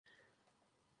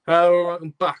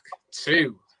Welcome back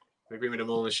to the Agreement of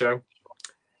Mulner show.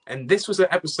 And this was an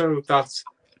episode that,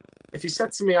 if you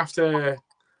said to me after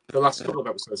the last couple of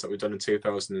episodes that we've done in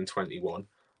 2021,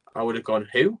 I would have gone,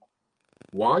 who?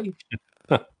 Why?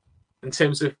 In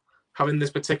terms of having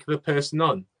this particular person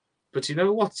on. But you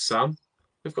know what, Sam?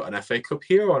 We've got an FA Cup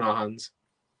hero on our hands.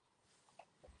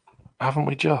 Haven't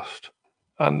we just?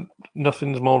 And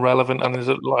nothing's more relevant, and there's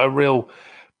a real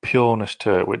pureness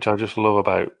to it, which I just love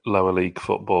about lower league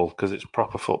football, because it's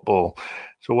proper football.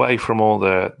 It's away from all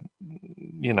the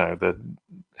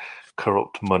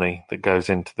corrupt money that goes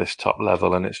into this top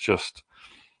level, and it's just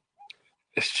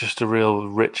a real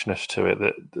richness to it,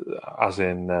 that, as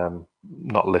in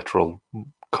not literal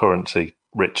currency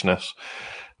richness,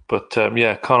 but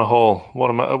Connor Hall, what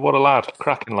a lad,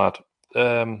 cracking lad,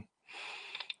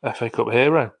 FA Cup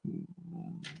hero.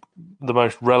 The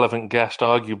most relevant guest,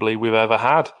 arguably, we've ever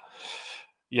had.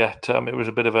 Yet it was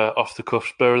a bit of a off-the-cuff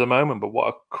spur of the moment, but what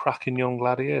a cracking young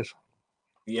lad he is.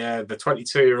 Yeah, the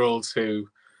 22-year-old who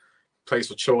plays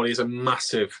for Chorley is a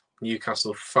massive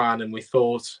Newcastle fan, and we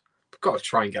thought, we've got to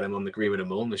try and get him on the Greenwood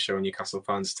and Mulner show on Newcastle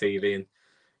Fans TV, and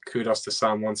kudos to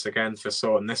Sam once again for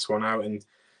sorting this one out. And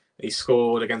he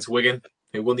scored against Wigan,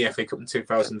 who won the FA Cup in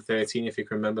 2013, if you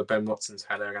can remember Ben Watson's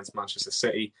header against Manchester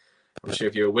City. I'm sure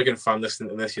if you're a Wigan fan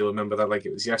listening to this, you'll remember that like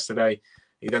it was yesterday.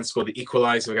 He then scored the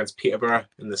equaliser against Peterborough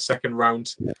in the second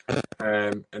round.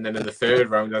 And then in the third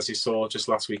round, as you saw just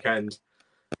last weekend,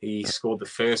 he scored the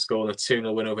first goal in a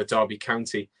 2-0 win over Derby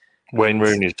County. Wayne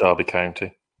Rooney's Derby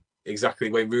County.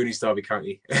 Exactly, Wayne Rooney's Derby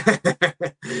County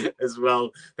as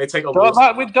well. They take on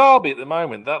that with Derby at the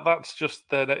moment. That's just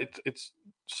that it's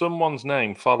someone's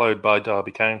name followed by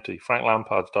Derby County. Frank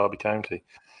Lampard's Derby County.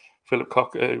 Philip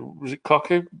Cocu, was it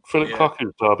Cocu? Philip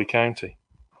Cocu's Derby County.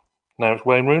 Now it's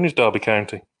Wayne Rooney's Derby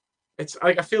County. It's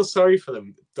I feel sorry for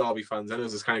them, Derby fans. I know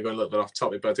this is kind of going a little bit off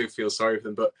topic, but I do feel sorry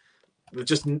for them. But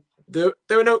they're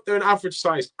an average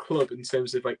sized club in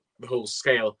terms of like the whole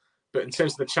scale. But in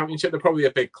terms of the Championship, they're probably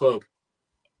a big club.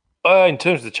 In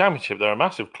terms of the Championship, they're a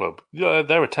massive club.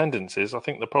 Their attendances, I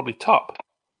think they're probably top.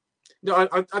 No,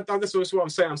 that's what I'm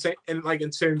saying. I'm saying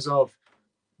in terms of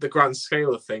the grand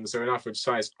scale of things, they're an average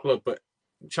sized club, but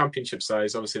Championship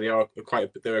size, obviously they're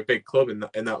a big club in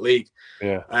that league.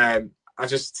 Yeah.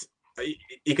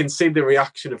 You can see the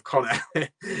reaction of Connor,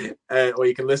 or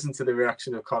you can listen to the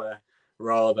reaction of Connor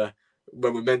rather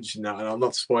when we mentioned that, and I'll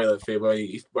not spoil it for you.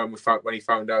 When he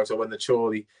found out, or when the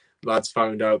Chorley lads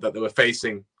found out that they were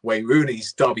facing Wayne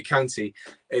Rooney's Derby County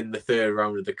in the third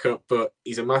round of the Cup. But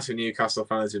he's a massive Newcastle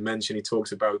fan, as we mentioned. He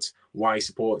talks about why he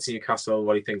supports Newcastle,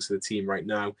 what he thinks of the team right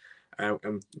now,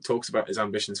 and talks about his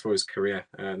ambitions for his career.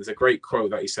 There's a great quote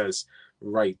that he says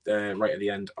right at the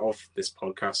end of this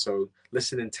podcast, so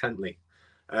listen intently.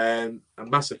 A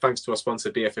massive thanks to our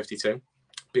sponsor, Beer52,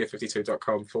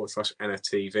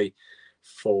 beer52.com/NFTV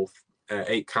for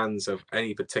 8 cans of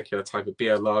any particular type of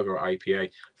beer, lager, or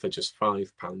IPA for just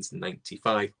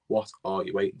 £5.95. What are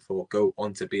you waiting for? Go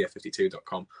on to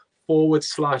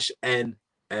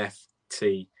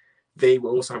beer52.com/NFT. They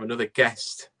will also have another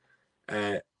guest,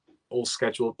 all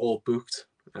scheduled, all booked,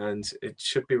 and it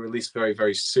should be released very,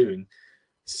 very soon.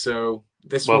 So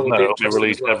it'll be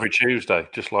released every Tuesday,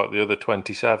 just like the other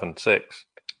 27, 26.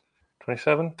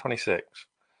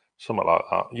 Something like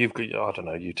that. I don't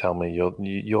know. You tell me.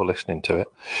 You're listening to it,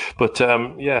 but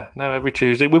every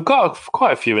Tuesday we've got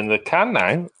quite a few in the can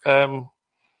now.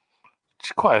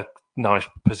 It's quite a nice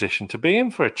position to be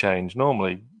in for a change.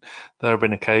 Normally, there have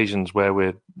been occasions where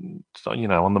we're,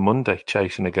 on the Monday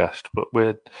chasing a guest, but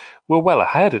we're well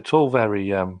ahead. It's all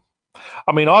very. I've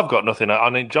got nothing.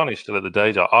 Johnny's still at the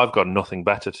day job. I've got nothing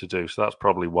better to do, so that's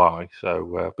probably why.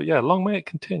 So, long may it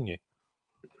continue.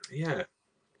 Yeah.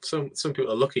 Some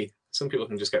people are lucky. Some people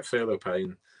can just get furlough pay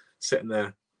and sit in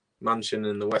their mansion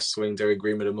in the West Wing doing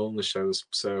Greenwood and Mulner shows.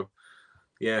 So,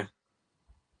 yeah,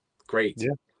 great.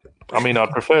 Yeah,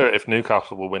 I'd prefer it if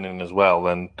Newcastle were winning as well.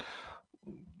 Then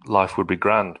life would be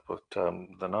grand, but they're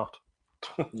not.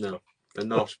 No, they're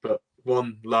not. But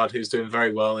one lad who's doing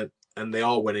very well, and they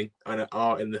are winning and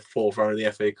are in the fourth round of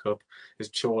the FA Cup, is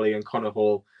Chorley, and Connor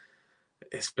Hall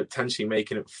is potentially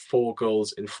making it 4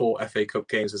 goals in 4 FA Cup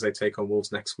games as they take on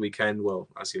Wolves next weekend. Well,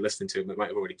 as you're listening to them, it might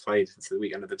have already played. It's the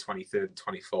weekend of the 23rd and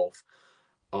 24th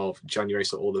of January.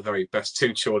 So all the very best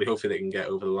to Chorley. Hopefully they can get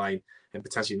over the line and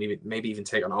potentially maybe even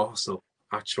take on Arsenal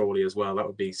at Chorley as well. That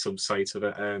would be some sight of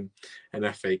it, an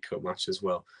FA Cup match as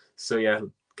well. So yeah,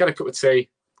 get a cup of tea,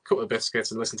 a couple of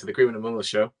biscuits, and listen to the Greenwood and Mulner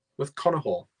show with Connor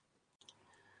Hall.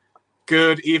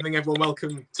 Good evening, everyone.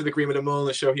 Welcome to the Greenwood and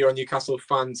Mulner show here on Newcastle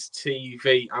Fans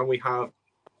TV. And we have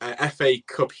FA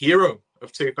Cup hero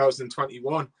of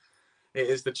 2021. It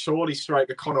is the Chorley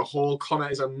striker, Connor Hall. Connor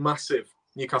is a massive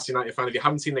Newcastle United fan. If you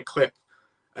haven't seen the clip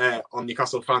on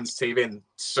Newcastle Fans TV in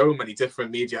so many different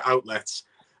media outlets,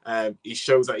 he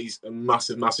shows that he's a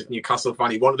massive, massive Newcastle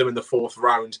fan. He wanted them in the 4th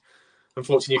round.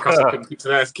 Unfortunately, Newcastle couldn't keep to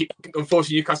theirs.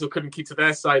 Unfortunately, Newcastle couldn't keep to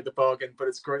their side of the bargain, but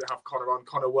it's great to have Connor on.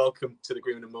 Connor, welcome to the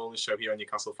Green and Mullins show here on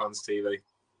Newcastle Fans TV.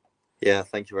 Yeah,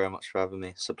 thank you very much for having me.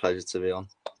 It's a pleasure to be on.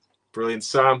 Brilliant,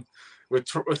 Sam. We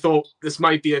thought this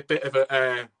might be a bit of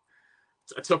a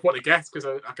tough one to get, because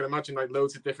I can imagine like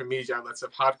loads of different media outlets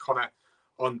have had Connor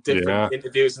on different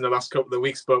interviews in the last couple of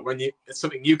weeks, but when it's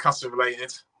something Newcastle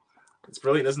related, it's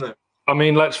brilliant, isn't it? I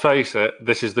mean, let's face it,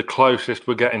 this is the closest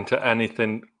we're getting to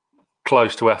anything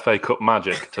close to FA Cup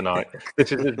magic tonight.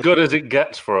 This is as good as it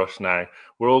gets for us now.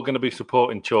 We're all going to be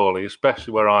supporting Chorley,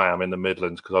 especially where I am in the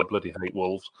Midlands, because I bloody hate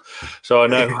Wolves. So I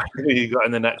know who you got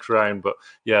in the next round, but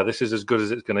yeah, this is as good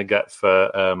as it's going to get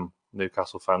for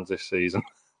Newcastle fans this season.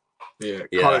 Yeah,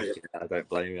 Connor, I don't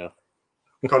blame you.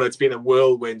 Connor, it's been a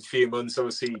whirlwind few months,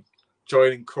 obviously.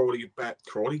 Joining Chorley,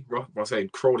 rather.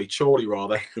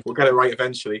 We'll get it right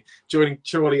eventually. Joining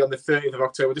Chorley on the 30th of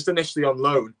October, just initially on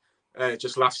loan,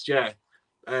 just last year.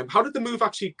 How did the move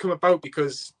actually come about?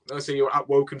 Because obviously you were at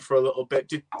Woking for a little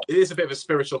bit. It is a bit of a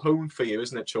spiritual home for you,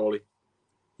 isn't it, Chorley?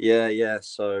 Yeah.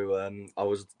 So I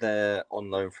was there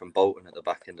on loan from Bolton at the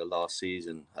back end of last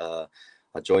season.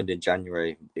 I joined in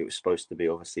January. It was supposed to be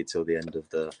obviously till the end of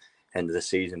the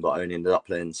season, but I only ended up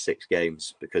playing 6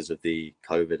 games because of the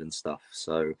COVID and stuff.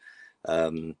 So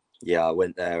I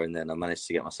went there, and then I managed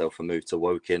to get myself a move to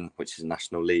Woking, which is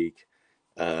National League.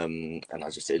 And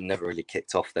it never really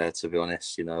kicked off there, to be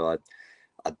honest. You know,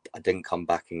 I didn't come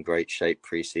back in great shape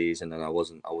pre-season, and I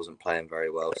wasn't playing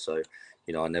very well. So,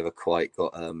 you know, I never quite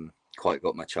got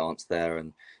my chance there.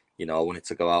 And, you know, I wanted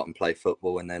to go out and play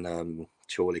football, and then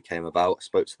Chorley came about. I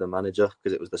spoke to the manager,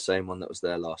 because it was the same one that was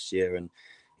there last year, and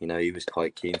you know, he was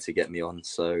quite keen to get me on.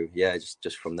 So yeah,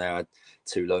 just from there, I had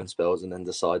 2 loan spells, and then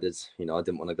decided, you know, I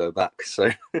didn't want to go back.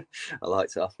 So I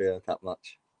liked it up here that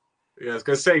much. Yeah, I was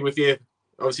going to say, with you,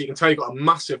 obviously you can tell you've got a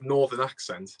massive northern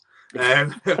accent.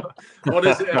 What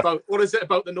is it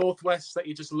about the Northwest that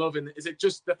you just love? And is it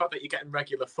just the fact that you're getting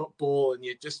regular football, and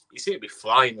you seem to be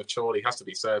flying with Chorley, has to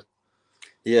be said?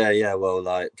 Yeah. Well,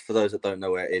 like, for those that don't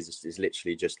know where it is, it's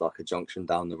literally just like a junction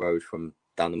down the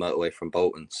motorway from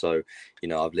Bolton. So, you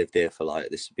know, I've lived here for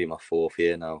this would be my 4th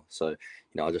year now. So, you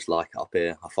know, I just like it up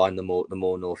here. I find the more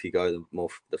north you go,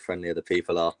 the friendlier the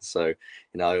people are. So, you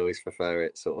know, I always prefer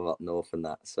it sort of up north and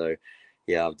that. So,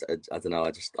 yeah, I don't know.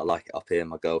 I like it up here.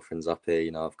 My girlfriend's up here.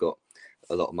 You know, I've got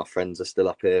a lot of my friends are still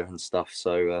up here and stuff.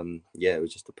 So, it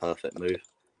was just a perfect move.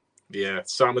 Yeah,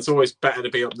 Sam, it's always better to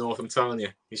be up north. I'm telling you,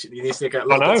 you need to get a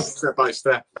little bit step by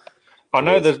step. I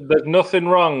know there's nothing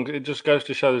wrong. It just goes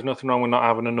to show there's nothing wrong with not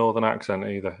having a northern accent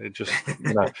either. It just,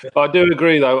 you know. But I do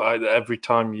agree, though. Every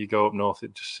time you go up north,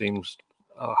 it just seems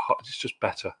it's just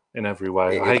better in every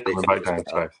way. I hate coming back down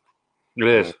south. It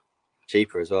is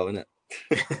cheaper as well, isn't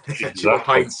it? Cheaper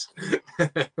pints in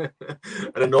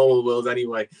a normal world,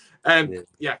 anyway.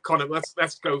 Connor,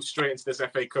 let's go straight into this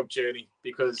FA Cup journey,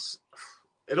 because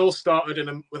it all started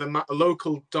with a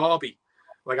local derby.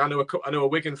 Like, I know a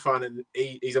Wigan fan, and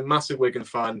he's a massive Wigan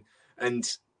fan, and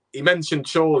he mentioned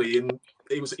Chorley, and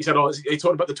he said, he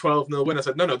talked about the 12-0 win. I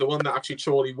said, no, the one that actually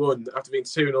Chorley won after being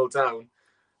 2-0 down.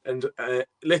 And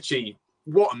literally,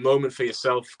 what a moment for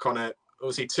yourself, Connor.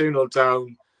 Obviously 2-0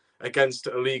 down against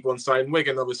a League One side. And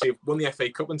Wigan obviously won the FA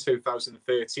Cup in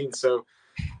 2013. So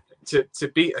to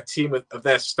beat a team of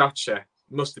their stature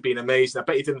must have been amazing. I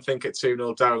bet you didn't think at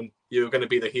 2-0 down you were going to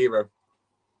be the hero.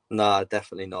 No,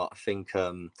 definitely not. I think,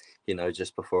 you know,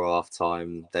 just before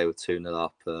half-time, they were 2-0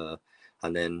 up.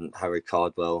 And then Harry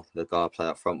Cardwell, the guy I play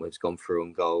up front with, has gone through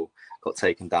on goal, got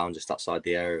taken down just outside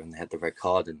the area, and they had the red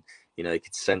card. And, you know, you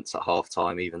could sense at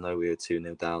half-time, even though we were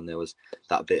 2-0 down, there was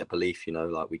that bit of belief, you know,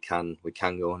 like we can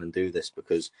go on and do this,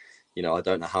 because, you know, I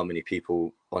don't know how many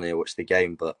people on here watched the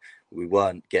game, but we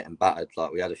weren't getting battered.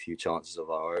 Like, we had a few chances of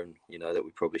our own, you know, that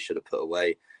we probably should have put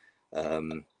away.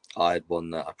 I had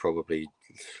one that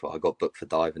I got booked for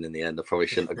diving in the end. I probably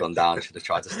shouldn't have gone down. I should have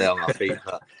tried to stay on my feet.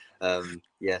 But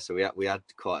so we had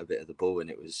quite a bit of the ball, and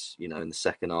it was, you know, in the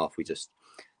second half,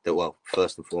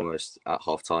 first and foremost, at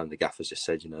half time, the gaffers just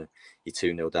said, you know, you're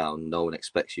 2-0 down. No one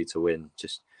expects you to win.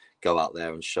 Just go out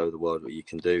there and show the world what you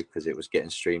can do, because it was getting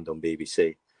streamed on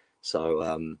BBC.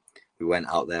 So we went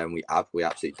out there and we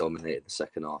absolutely dominated the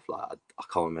second half. Like, I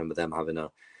can't remember them having a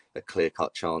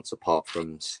clear-cut chance, apart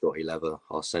from Scotty Lever,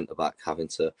 our centre-back, having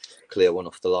to clear one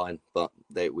off the line. But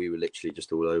we were literally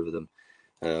just all over them.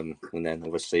 And then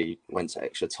obviously went to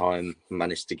extra time,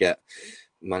 managed to get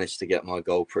managed to get my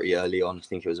goal pretty early on. I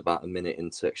think it was about a minute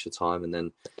into extra time, and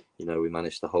then we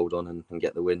managed to hold on and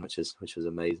get the win, which was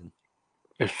amazing.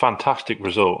 It's a fantastic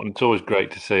result, and it's always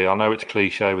great to see. I know it's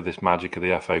cliche with this magic of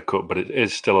the FA Cup, but it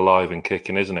is still alive and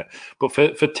kicking, isn't it? But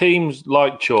for teams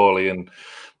like Chorley and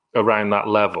around that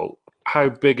level, how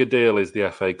big a deal is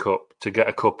the FA Cup to get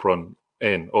a cup run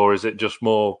in? Or is it just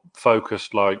more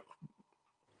focused like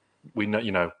we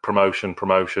know, promotion?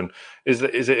 Is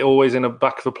it always in the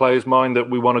back of the player's mind that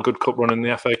we want a good cup run in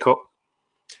the FA Cup?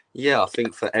 Yeah, I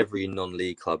think for every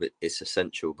non-league club, it's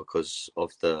essential because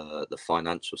of the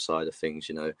financial side of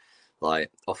things. Like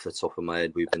off the top of my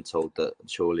head, we've been told that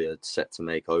Chorley are set to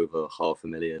make over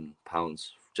 £500,000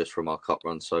 just from our cup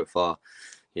run so far.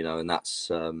 And that's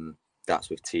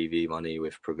with TV money,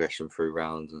 with progression through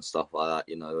rounds and stuff like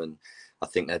that. And I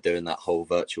think they're doing that whole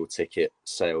virtual ticket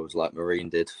sales like Marine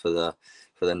did for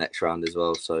the next round as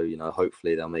well. So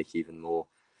hopefully they'll make even more.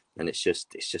 And it's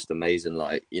just amazing.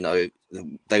 Like,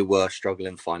 they were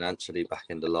struggling financially back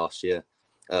into last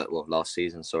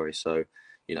season, sorry. So,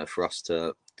 for us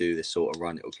to do this sort of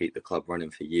run, it will keep the club running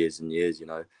for years and years.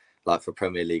 Like for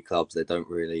Premier League clubs, they don't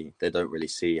really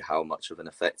see how much of an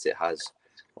effect it has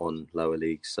on lower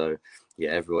leagues. So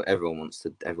yeah, everyone wants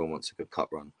a good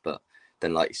cup run. But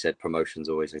then, like you said, promotion's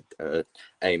always a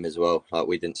aim as well. Like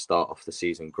we didn't start off the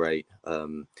season great.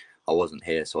 I wasn't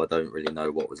here, so I don't really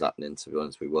know what was happening. To be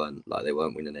honest, they weren't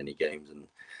winning any games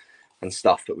and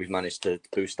stuff. But we've managed to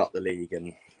boost up the league,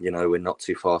 and we're not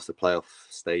too far off the playoff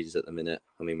stages at the minute.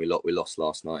 I mean, we lost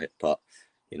last night, but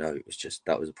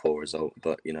that was a poor result.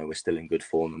 But we're still in good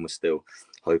form, and we're still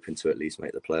hoping to at least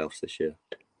make the playoffs this year.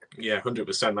 Yeah,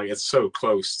 100%. Like it's so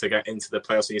close to get into the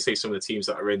playoffs, and you see some of the teams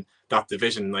that are in that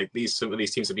division. Like some of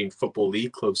these teams have been football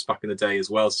league clubs back in the day as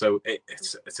well. So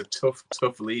it's a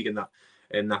tough league in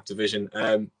that division.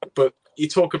 But you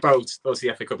talk about obviously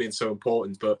the FA Cup being so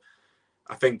important, but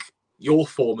I think your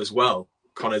form as well,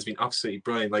 Connor, has been absolutely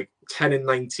brilliant. Like 10 and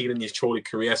 19 in your Chorley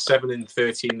career, 7 and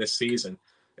 13 this season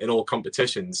in all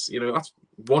competitions. That's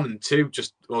 1 and 2,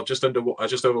 just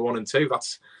over 1 and 2.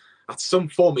 That's some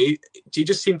form. Do you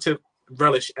just seem to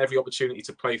relish every opportunity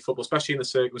to play football, especially in the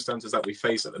circumstances that we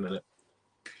face at the minute?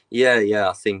 Yeah.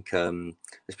 I think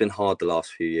it's been hard the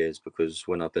last few years because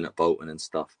when I've been at Bolton and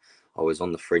stuff, I was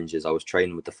on the fringes. I was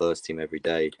training with the first team every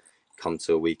day. Come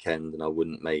to a weekend and I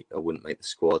wouldn't make the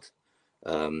squad.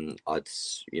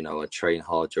 I'd train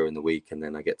hard during the week, and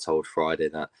then I get told Friday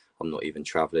that I'm not even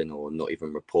travelling or not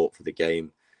even report for the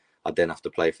game. I'd then have to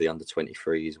play for the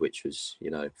under-23s, which was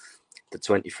the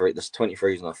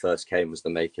 23s when I first came was the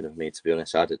making of me. To be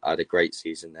honest, I had a great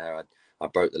season there. I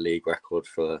broke the league record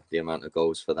for the amount of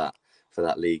goals for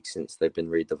that league since they've been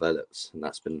redeveloped, and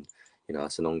that's been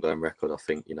that's an ongoing record. I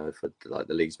think for like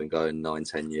the league's been going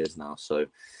 9-10 years now, so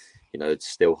to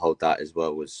still hold that as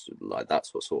well was like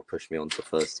that's what sort of pushed me onto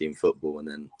first team football. And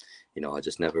then I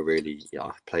just never really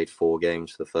I played 4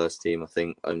 games for the first team. I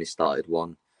think only started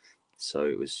 1, so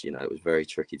it was it was very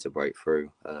tricky to break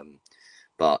through.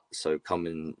 But so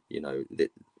coming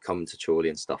to Chorley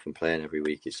and stuff and playing every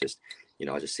week, it's just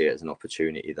I just see it as an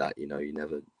opportunity that you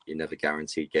never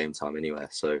guaranteed game time anywhere.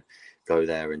 So go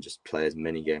there and just play as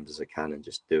many games as I can and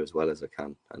just do as well as I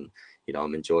can. And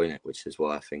I'm enjoying it, which is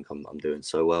why I think I'm doing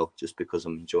so well, just because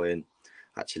I'm enjoying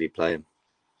actually playing.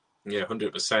 Yeah,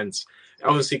 100%.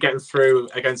 Obviously, getting through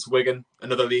against Wigan,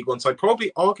 another League One side,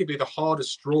 probably arguably the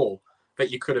hardest draw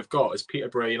that you could have got is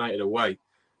Peterborough United away.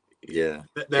 Yeah,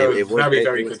 they're a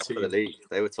very good team.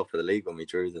 They were top of the league when we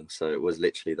drew them, so it was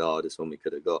literally the hardest one we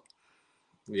could have got.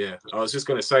 Yeah, I was just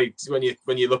going to say, when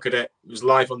you look at it, it was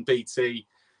live on BT.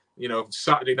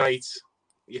 Saturday night,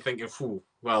 you're thinking,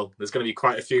 well, there's going to be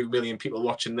quite a few million people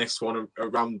watching this one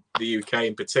around the UK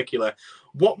in particular.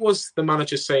 What was the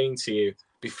manager saying to you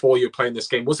before you were playing this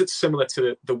game? Was it similar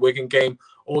to the Wigan game,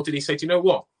 or did he say, do you know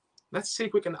what? Let's see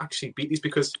if we can actually beat these,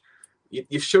 because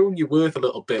you've shown your worth a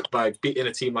little bit by beating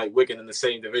a team like Wigan in the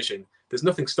same division. There's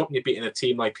nothing stopping you beating a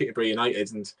team like Peterborough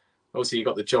United, and obviously you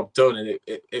got the job done, and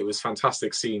it was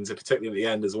fantastic scenes, particularly at the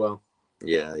end as well.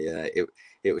 Yeah.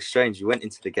 It was strange. You went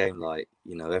into the game like,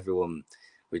 everyone,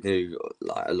 we knew,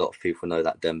 like a lot of people know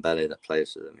that Dembele that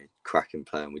plays with him, he's cracking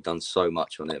player, and we've done so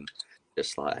much on him.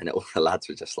 Just like, and all the lads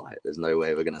were just like, there's no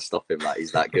way we're going to stop him. Like,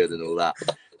 he's that good and all that.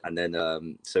 And then,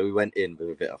 so we went in with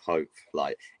a bit of hope.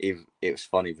 Like, it was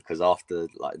funny because after,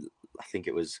 like, I think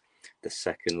it was the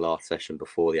second last session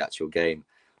before the actual game,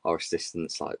 our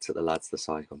assistants like took the lads to the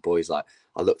side, and boys, like,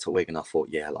 I looked at Wigan, I thought,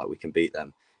 yeah, like we can beat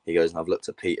them. He goes, and I've looked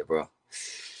at Peterborough.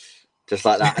 Just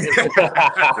like that.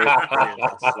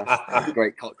 That's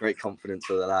great confidence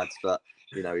for the lads. But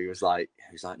you know, he was like,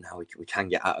 no, we can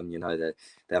get at them. You know, they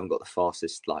haven't got the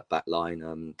fastest like back line.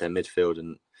 Their midfield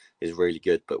and is really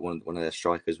good, but one of their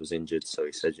strikers was injured. So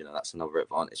he said, you know, that's another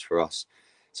advantage for us.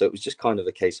 So it was just kind of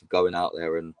a case of going out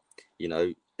there and, you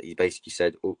know, he basically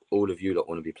said, all of you lot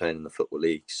want to be playing in the Football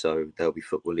League. So there'll be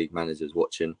Football League managers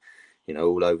watching, you know,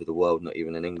 all over the world, not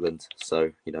even in England.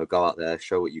 So, you know, go out there,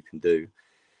 show what you can do.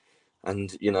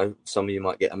 And, you know, some of you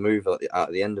might get a move out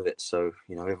at the end of it. So,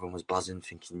 you know, everyone was buzzing,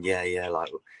 thinking, yeah, like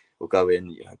we'll go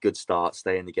in, you know, good start,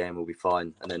 stay in the game, we'll be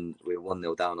fine. And then we were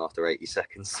 1-0 down after 80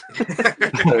 seconds. So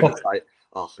it was like,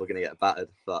 oh, we're going to get battered.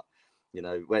 But, you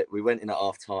know, we went in at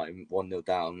half time, 1-0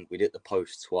 down. We hit the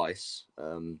post twice.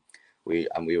 We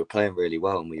were playing really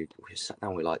well. And we sat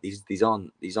down, we're like, these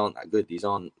aren't that good. These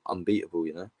aren't unbeatable,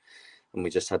 you know. And we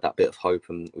just had that bit of hope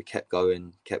and we kept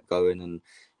going. And,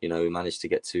 you know, we managed to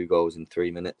get 2 goals in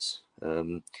 3 minutes.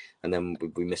 And then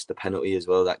we missed the penalty as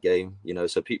well that game, you know.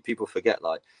 So people forget,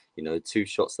 like, you know, 2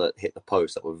 shots that hit the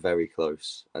post that were very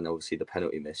close. And obviously the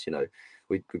penalty miss, you know,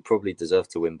 we probably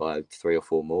deserved to win by 3 or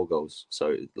 4 more goals.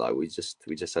 So, like, we just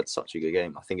had such a good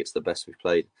game. I think it's the best we've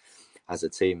played as a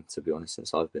team, to be honest,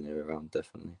 since I've been here around,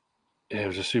 definitely. Yeah, it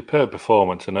was a superb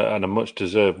performance and a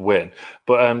much-deserved win.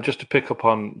 But just to pick up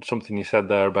on something you said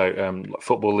there about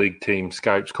Football League team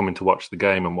scouts coming to watch the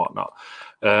game and whatnot,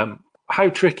 how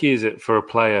tricky is it for a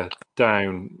player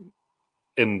down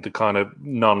in the kind of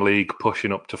non-league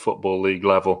pushing up to Football League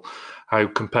level? How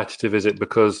competitive is it?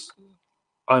 Because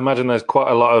I imagine there's quite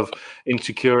a lot of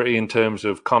insecurity in terms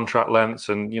of contract lengths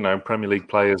and, you know, Premier League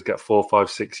players get 4, 5,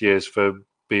 6 years for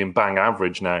being bang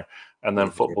average now. And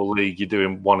then Football League, you're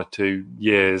doing 1 or 2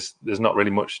 years. There's not really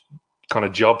much kind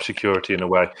of job security in a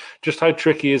way. Just how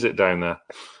tricky is it down there?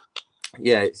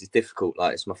 Yeah, it's difficult.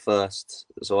 Like, it's my first.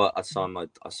 So I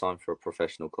signed for a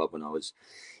professional club when I was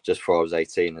just before I was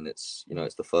 18, and it's, you know,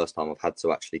 it's the first time I've had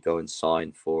to actually go and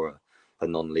sign for a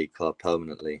non-league club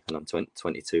permanently. And I'm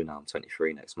 22 now. I'm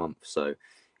 23 next month. So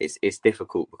it's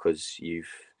difficult because you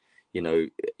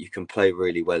can play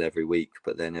really well every week,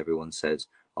 but then everyone says,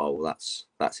 oh, well,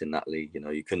 that's in that league, you know,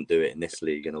 you couldn't do it in this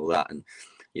league and all that. And,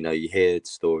 you know, you hear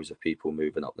stories of people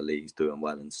moving up the leagues, doing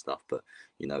well and stuff, but,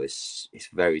 you know, it's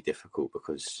very difficult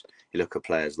because you look at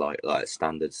players like a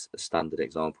standard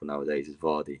example nowadays is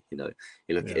Vardy. You know,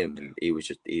 you look at him and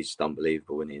he's just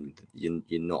unbelievable, and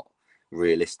you're not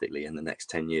realistically in the next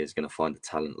 10 years going to find a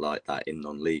talent like that in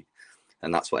non-league,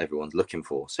 and that's what everyone's looking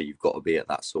for. So you've got to be at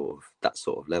that sort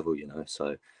of level, you know.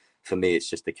 So for me, it's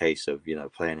just a case of, you know,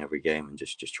 playing every game and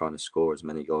just trying to score as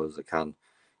many goals as I can.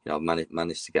 You know, I've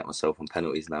managed to get myself on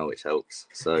penalties now, which helps.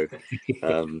 So,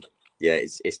 yeah,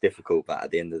 it's difficult, but at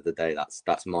the end of the day,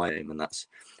 that's my aim, and that's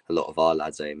a lot of our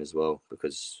lads' aim as well,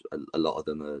 because a lot of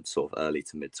them are sort of early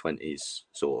to mid-20s,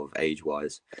 sort of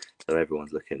age-wise. So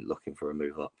everyone's looking for a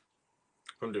move up.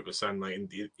 100%.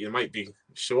 Like, you might be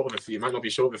short of a few. You might not be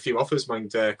short of a few offers,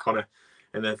 mind Connor,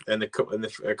 in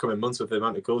the coming months with the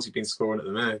amount of goals you've been scoring at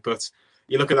the minute. But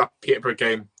you look at that Peterborough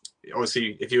game.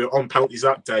 Obviously, if you were on penalties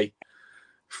that day,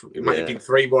 it might have been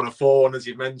 3-1 or 4-1, as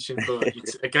you mentioned. But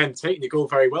again, taking the goal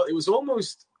very well. It was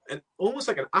almost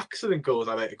like an accident goal, as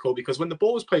I like to call, because when the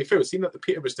ball was played through, it seemed that the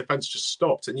Peterborough's defence just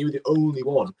stopped, and you were the only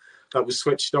one that was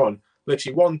switched on.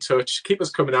 Literally one touch, keeper's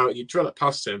coming out, and you drill it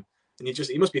past him. And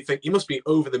you must be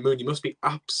over the moon. You must be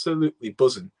absolutely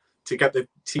buzzing to get the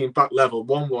team back level.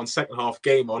 1-1, second half,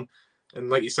 game on, and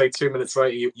like you say, 2 minutes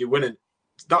later you're winning.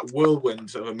 That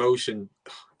whirlwind of emotion,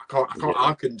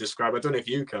 I couldn't describe. I don't know if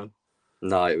you can.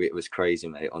 No, it was crazy,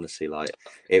 mate. Honestly, like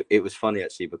it was funny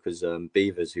actually, because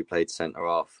Beavers, who played centre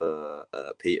half for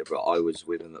Peterborough, I was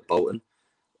with him at Bolton.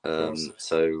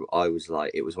 So I was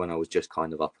like, it was when I was just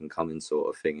kind of up and coming sort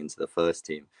of thing into the first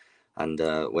team. And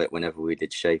whenever we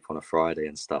did shape on a Friday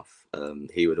and stuff,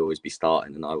 he would always be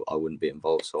starting and I wouldn't be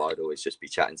involved. So I'd always just be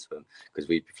chatting to him because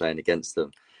we'd be playing against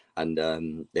them. And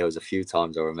there was a few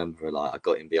times I remember, like, I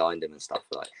got in behind him and stuff.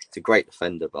 Like, he's a great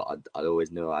defender, but I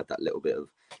always knew I had that little bit of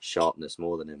sharpness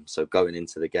more than him. So going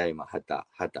into the game, I had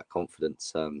that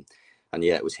confidence. And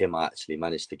yeah, it was him I actually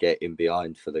managed to get in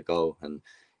behind for the goal. And,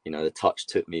 you know, the touch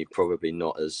took me probably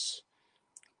not as...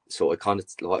 sort of kind of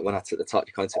like when I took the touch,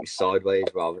 it kind of took me sideways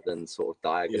rather than sort of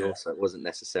diagonal. Yeah. So it wasn't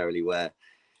necessarily where,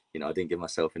 you know, I didn't give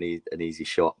myself an easy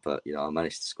shot, but, you know, I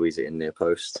managed to squeeze it in near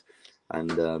post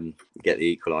and get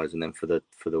the equaliser. And then for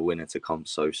the winner to come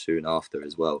so soon after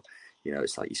as well, you know,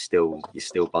 it's like you're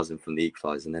still buzzing from the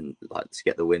equaliser, and then like to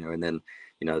get the winner, and then,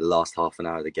 you know, the last half an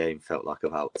hour of the game felt like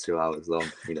about 2 hours long.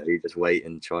 You know, you just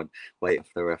waiting for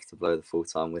the ref to blow the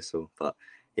full-time whistle, but.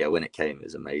 Yeah, when it came, it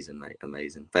was amazing, mate.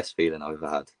 Amazing. Best feeling I've ever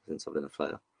had since I've been a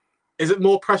player. Is it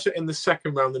more pressure in the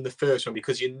second round than the first round?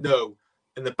 Because you know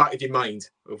in the back of your mind,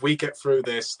 if we get through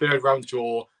this third round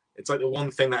draw, it's like the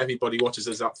one thing that everybody watches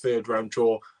is that third round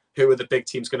draw. Who are the big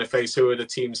teams going to face? Who are the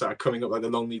teams that are coming up, like the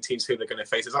long league teams, who they're going to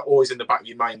face? Is that always in the back of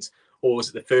your mind, or is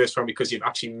it the first round because you've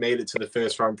actually made it to the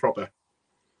first round proper?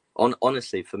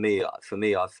 Honestly, for me,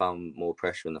 I found more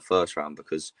pressure in the first round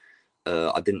because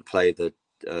I didn't play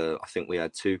I think we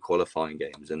had 2 qualifying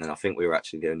games, and then I think we were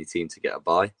actually the only team to get a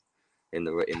bye in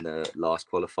the last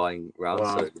qualifying round.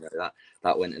 Wow. So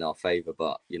that went in our favour.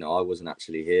 But I wasn't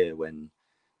actually here when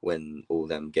all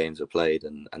them games were played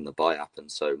and the bye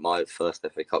happened. So my first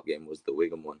FA Cup game was the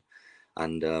Wigan one,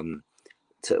 and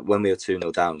when we were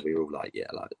 2-0 down, we were all like,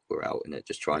 we're out in it,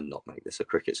 just try and not make this a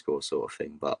cricket score sort of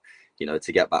thing. But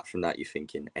to get back from that, you're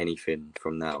thinking anything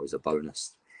from now is a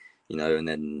bonus, and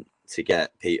then to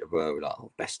get Peterborough, like,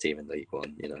 best team in League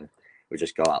One, we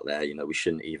just go out there, we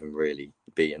shouldn't even really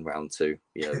be in round 2,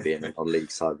 being on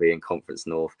league side, being Conference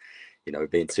North,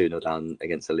 being 2-0 down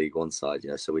against a League One side,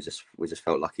 so we just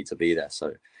felt lucky to be there.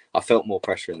 So I felt more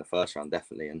pressure in the first round,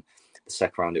 definitely, and the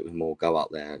second round it was more go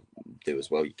out there, do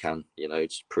as well you can,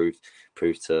 just prove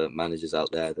to managers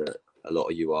out there that a lot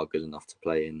of you are good enough to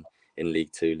play in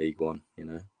League 2, League 1,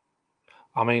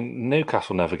 I mean,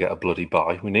 Newcastle never get a bloody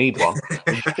bye. We need one.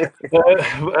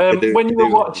 When you were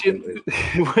watching,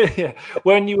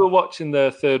 when you were watching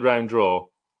the third round draw,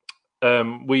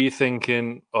 were you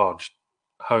thinking, just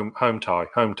home tie?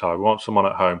 We want someone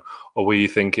at home, or were you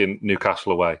thinking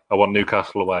Newcastle away? I want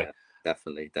Newcastle away. Yeah,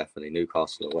 definitely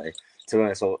Newcastle away. To be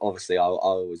honest, obviously, I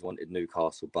always wanted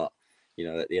Newcastle, but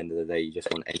at the end of the day, you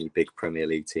just want any big Premier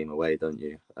League team away, don't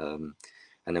you?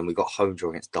 And then we got home draw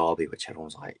against Derby, which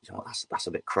everyone's like, that's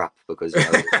a bit crap because they're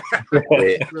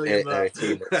a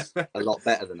team that's a lot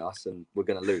better than us, and we're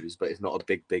going to lose. But it's not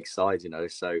a big side,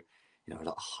 So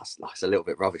like, it's a little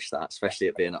bit rubbish that, especially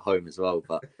it being at home as well.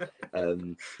 But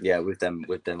with them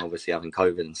obviously having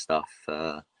COVID and stuff,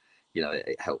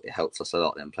 it helps us a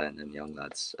lot. Them playing them young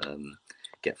lads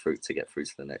get through to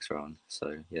the next round.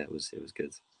 So yeah, it was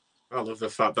good. I love the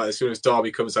fact that as soon as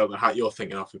Derby comes out of the hat, you're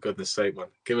thinking, "Oh, for goodness sake, man,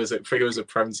 give us a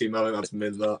Prem team." I think that's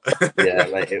mid that. Yeah,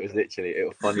 like it was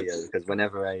funny because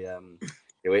whenever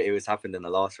it was happened in the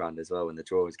last round as well when the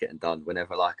draw was getting done.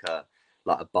 Whenever like a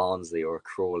Barnsley or a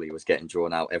Chorley was getting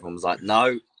drawn out, everyone was like,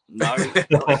 "No, not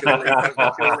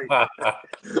Chorley."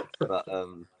 But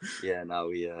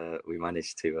we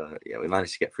managed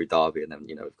to get through Derby, and then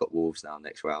we've got Wolves now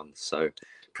next round. So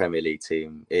Premier League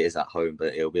team, it is at home,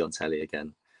 but it'll be on telly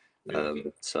again.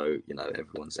 So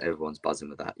everyone's buzzing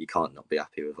with that. You can't not be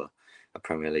happy with a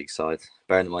Premier League side.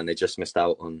 Bearing in mind they just missed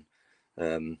out on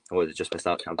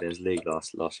Champions League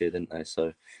last year, didn't they?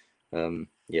 So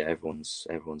everyone's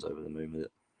over the moon with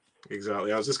it.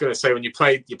 Exactly. I was just going to say, when you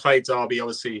played Derby,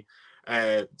 obviously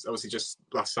just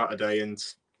last Saturday, and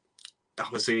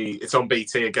obviously it's on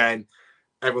BT again.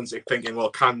 Everyone's thinking,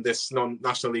 well, can this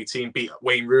non-National League team beat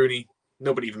Wayne Rooney?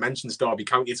 Nobody even mentions Derby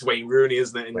County. It's Wayne Rooney,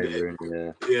 isn't it?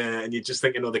 And you're just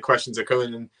thinking, the questions are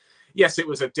coming. And yes, it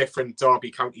was a different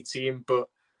Derby County team, but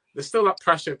there's still that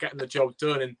pressure of getting the job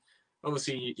done. And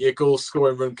obviously, your goal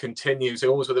scoring run continues,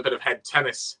 almost with a bit of head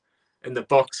tennis in the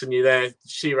box, and you're there,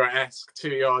 Shearer-esque, 2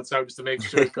 yards out just to make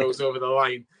sure it goes over the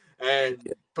line.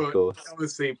 But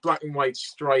obviously, black and white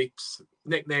stripes,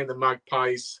 nicknamed the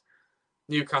Magpies.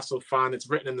 Newcastle fan, it's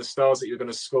written in the stars that you're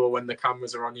going to score when the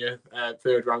cameras are on you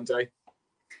third round day.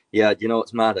 Yeah,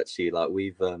 what's mad actually? Like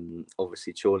we've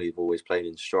obviously Chorley have always played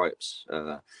in stripes,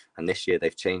 and this year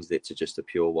they've changed it to just a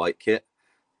pure white kit.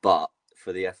 But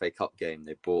for the FA Cup game,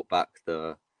 they brought back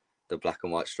the black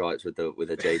and white stripes with the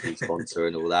JD sponsor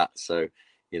and all that. So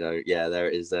there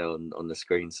it is there on the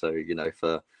screen. So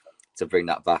to bring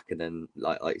that back, and then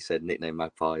like you said, nickname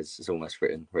Magpies, it's almost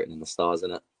written in the stars,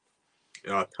 isn't it?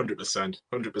 Yeah,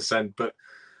 100%. But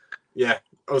yeah,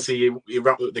 obviously you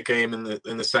wrap up the game in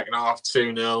the second half,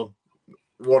 2-0.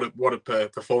 What a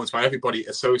performance by everybody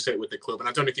associated with the club. And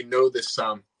I don't know if you know this,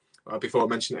 Sam. Before I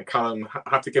mention it, Callum, I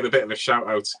have to give a bit of a shout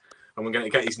out, and we're going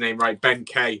to get his name right. Ben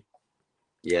Kay.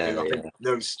 Yeah.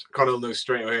 Connell knows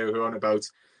straight away who we're on about.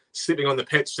 Sleeping on the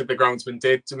pitch that the groundsman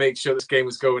did to make sure this game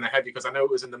was going ahead, because I know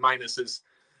it was in the minuses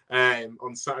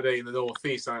on Saturday in the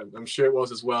northeast. I'm sure it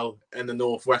was as well in the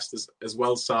northwest as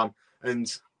well, Sam.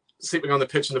 And sleeping on the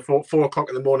pitch in the 4 o'clock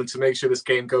in the morning to make sure this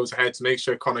game goes ahead, to make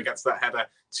sure Connor gets that header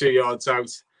 2 yards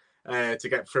out to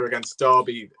get through against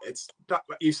Derby. It's that,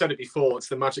 you said it before, it's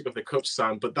the magic of the cup,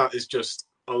 Sam, but that is just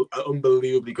an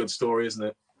unbelievably good story, isn't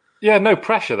it? Yeah, no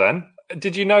pressure then.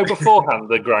 Did you know beforehand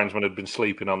the groundsman had been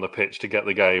sleeping on the pitch to get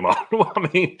the game on? I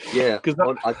mean, yeah,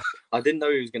 I didn't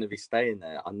know he was going to be staying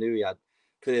there. I knew he had,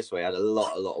 put it this way, had a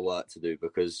lot of work to do,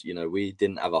 because we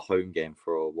didn't have a home game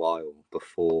for a while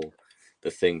before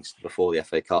the things before the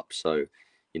FA Cup. So,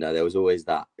 there was always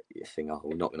that thing, oh,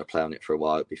 we're not going to play on it for a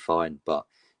while, it'd be fine. But,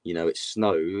 it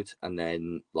snowed, and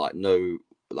then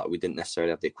we didn't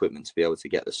necessarily have the equipment to be able to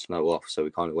get the snow off. So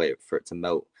we kind of waited for it to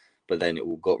melt. But then it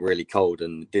all got really cold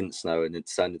and it didn't snow and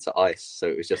it turned into ice. So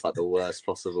it was just like the worst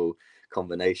possible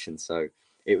combination. So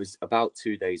it was about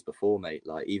 2 days before, mate.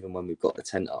 Like, even when we got the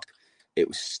tent up, it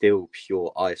was still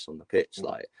pure ice on the pitch.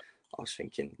 Like, I was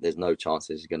thinking, there's no chance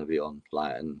this is going to be on.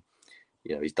 Like, and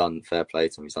he's done, fair play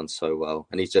to him. He's done so well,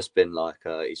 and he's just been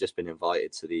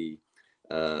invited to the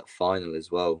final as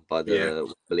well by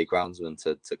the Billy groundsman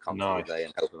to come to the day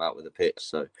and help him out with the pitch.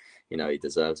 So he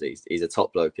deserves it. He's a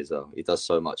top bloke as well. He does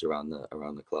so much around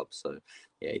the club. So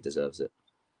yeah, he deserves it.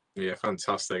 Yeah,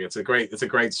 fantastic. It's a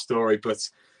great story. But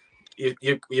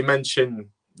you mentioned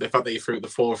the fact that you threw at the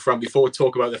forefront. Before we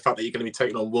talk about the fact that you're going to be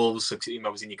taking on Wolves,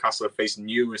 obviously Newcastle have faced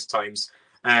numerous times.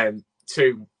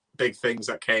 Two big things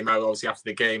that came out obviously after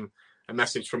the game: a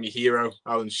message from your hero,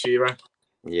 Alan Shearer.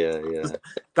 Yeah.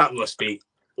 That must be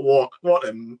what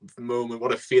a moment,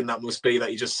 what a feeling that must be, that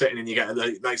you're just sitting and you get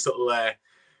a nice little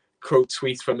quote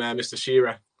tweet from Mr.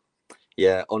 Shearer.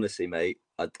 Yeah, honestly, mate,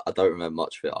 I don't remember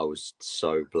much of it. I was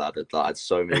so bladdered. Like, I had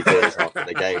so many beers after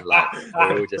the game. Like,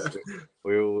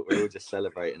 we were all just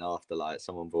celebrating after. Like,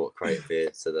 someone brought a crate of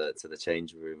beers to the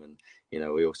changing room, and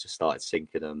we all just started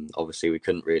sinking them. Obviously, we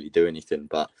couldn't really do anything,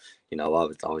 but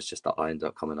I ended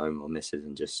up coming home with my missus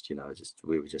and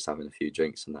we were just having a few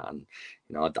drinks and that, and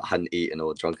I hadn't eaten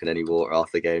or drunken any water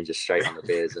after the game, just straight on the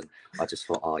beers, and I just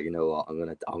thought, oh, you know what,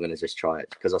 I'm gonna just try it,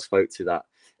 because I spoke to that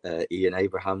Ian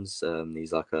Abrahams.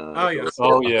 He's like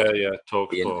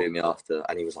talk. He interviewed me after,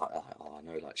 and he was like, oh, I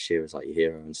know, like, Shearer's like your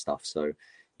hero and stuff, so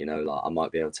like, I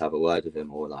might be able to have a word with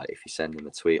him, or like if you send him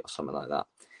a tweet or something like that,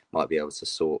 might be able to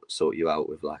sort you out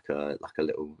with like a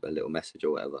little message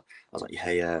or whatever. I was like,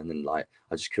 yeah, and then like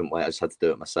I just couldn't wait. I just had to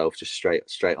do it myself, just straight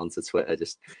onto Twitter,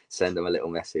 just send him a little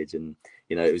message, and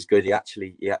it was good. He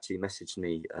actually messaged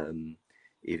me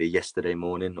either yesterday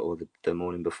morning or the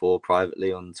morning before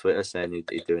privately on Twitter, saying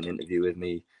he'd do an interview with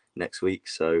me next week.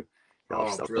 So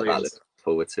I've got that to look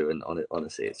forward to, and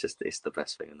honestly, it's the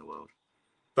best thing in the world.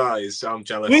 That is, I'm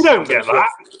jealous. We don't get that.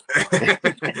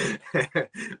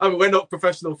 I mean, we're not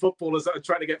professional footballers that are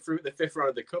trying to get through the fifth round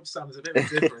of the cup. Sam, is a bit of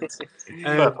a difference.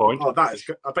 Fair point. Oh, that is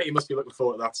good. I bet you must be looking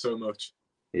forward to that so much.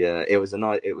 Yeah, it was a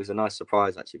nice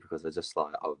surprise, actually, because I just I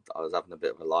was having a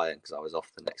bit of a lie-in because I was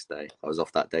off the next day. I was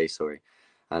off that day, sorry,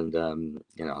 and I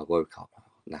woke up,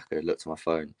 knackered, looked at my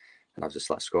phone, and I was just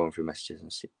like scrolling through messages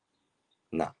and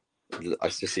I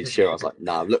just see Shearer. I was like,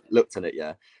 nah, I've looked on it,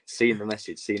 seen the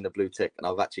message, seen the blue tick, and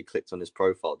I've actually clicked on his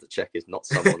profile to check it's not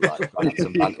someone like trying to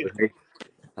some banter with me.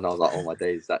 And I was like, oh my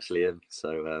days, it's actually him.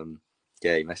 So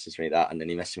he messaged me that, and then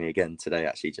he messaged me again today,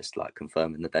 actually, just like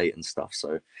confirming the date and stuff.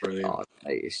 So mate,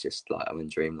 it's just like I'm in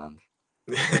dreamland.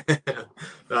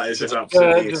 That is just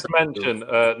absolutely just mention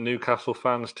Newcastle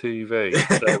Fans TV.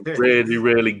 They're really,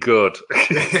 really good.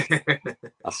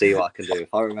 I'll see what I can do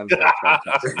if I remember.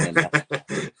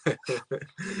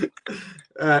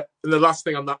 The last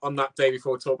thing on that day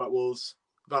before we talk about Wolves,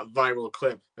 that viral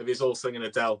clip of his all singing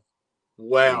Adele.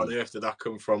 Where on earth did that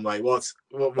come from? Like, why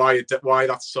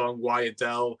that song? Why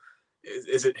Adele?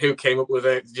 Is it, who came up with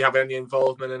it? Did you have any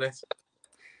involvement in it?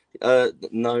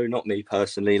 No, not me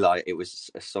personally. Like, it was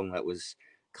a song that was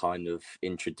kind of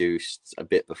introduced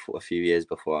a few years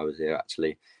before I was here,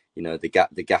 actually.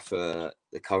 The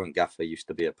current gaffer used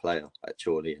to be a player at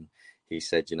Chorley, and he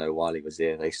said, while he was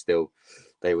here,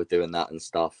 they were doing that and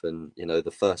stuff. And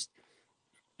the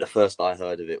first I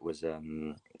heard of it was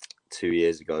 2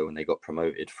 years ago when they got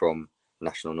promoted from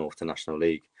National North to National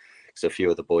League. So a few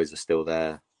of the boys are still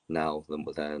there now than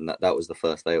were there, and that was the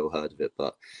first they all heard of it.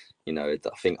 But I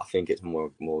think it's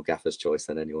more gaffer's choice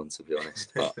than anyone, to be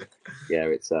honest. But yeah,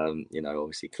 it's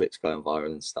obviously clips going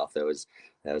viral and stuff. There was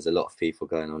a lot of people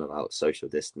going on about social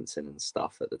distancing and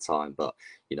stuff at the time, but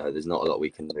there's not a lot we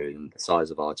can do. And the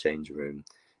size of our changing room,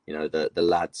 the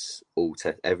lads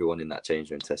everyone in that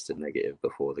changing room tested negative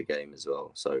before the game as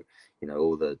well. So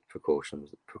all the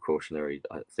precautionary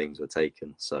things were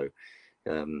taken. So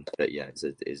but yeah,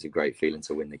 it's a great feeling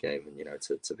to win the game, and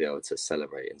to be able to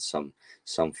celebrate in some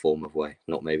form of way.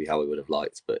 Not maybe how we would have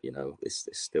liked, but it's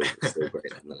still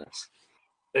great nonetheless.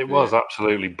 It was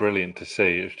absolutely brilliant to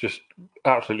see. It was just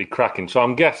absolutely cracking. So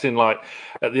I'm guessing, like,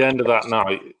 at the end of that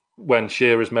night, when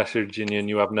Shearer's messaging you and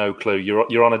you have no clue,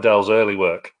 you're on Adele's early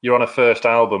work. You're on her first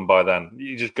album by then.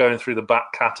 You're just going through the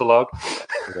back catalogue.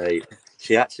 Right.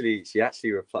 She actually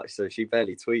replies. So she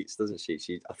barely tweets, doesn't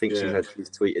she? I think she's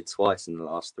tweeted twice in the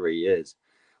last 3 years,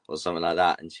 or something like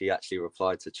that. And she actually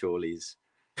replied to Chorley's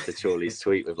to Chorley's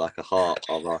tweet with like a heart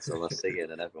of us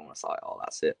singing, and everyone was like, "Oh,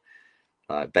 that's it."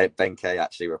 Ben K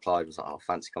actually replied, was like, "Oh,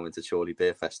 fancy coming to Chorley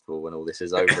Beer Festival when all this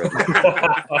is over."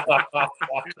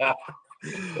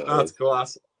 That's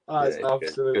class. That's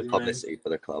absolutely good publicity for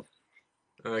the club.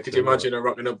 Could you imagine her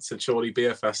rocking up to Chorley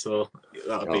Beer Festival?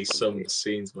 That would be some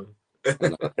scenes, man.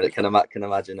 I can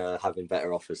imagine having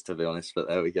better offers, to be honest, but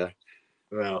there we go.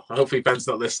 Well, hopefully Ben's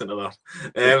not listening to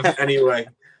that. Anyway,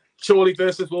 Chorley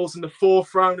versus Wolves in the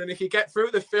 4th round, and if you get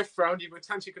through the 5th round, you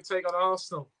potentially could take on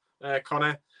Arsenal,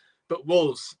 Connor. But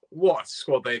Wolves, what a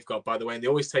squad they've got, by the way, and they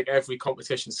always take every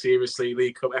competition seriously.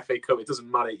 League Cup, FA Cup, it doesn't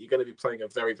matter. You're going to be playing a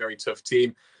very, very tough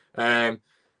team.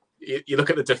 You look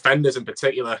at the defenders in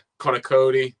particular, Connor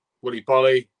Cody, Willy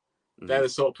Bolly. They're the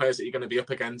sort of players that you're going to be up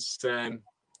against.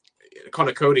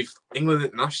 Connor Cody, England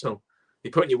international.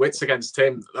 You're putting your wits against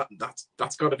him.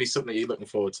 That's got to be something that you're looking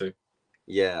forward to.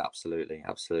 Yeah, absolutely.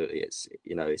 It's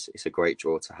it's a great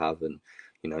draw to have, and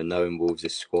knowing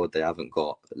Wolves' squad, they haven't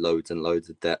got loads and loads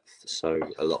of depth. So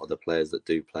a lot of the players that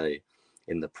do play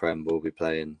in the Prem will be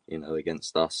playing,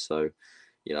 against us. So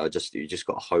you just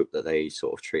got to hope that they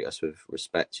sort of treat us with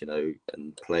respect,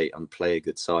 and play a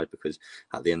good side, because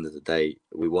at the end of the day,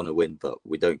 we want to win, but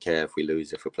we don't care if we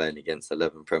lose if we're playing against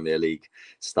 11 Premier League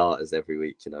starters every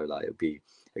week. It'll be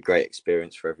a great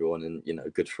experience for everyone, and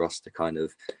good for us to kind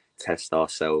of test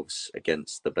ourselves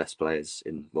against the best players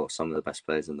some of the best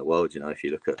players in the world. If you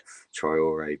look at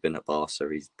Traore, been at Barca,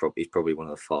 he's probably one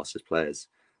of the fastest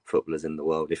footballers in the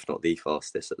world, if not the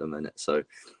fastest at the minute. So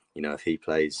if he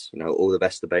plays, all the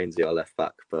best to Bainesy, our left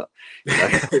back, but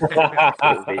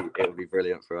it'll be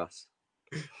brilliant for us.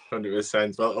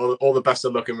 100%. Well, all the best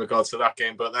of luck in regards to that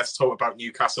game. But let's talk about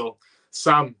Newcastle.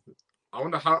 Sam, I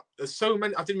wonder how there's so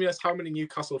many. I didn't realize how many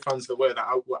Newcastle fans there were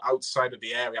that were outside of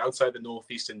the area, outside the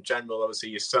northeast in general. Obviously,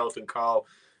 yourself and Carl,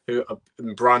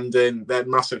 and Brandon, they're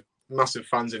massive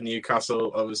fans of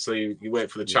Newcastle. Obviously, you work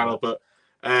for the channel, but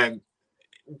can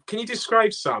you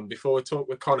describe, Sam, before we talk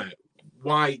with Connor,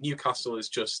 why Newcastle is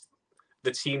just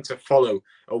the team to follow,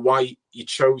 or why you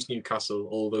chose Newcastle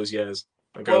all those years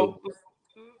ago? Well,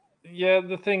 yeah,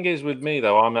 the thing is with me,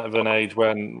 though, I'm at an age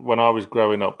when I was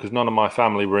growing up, because none of my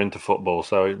family were into football,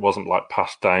 so it wasn't like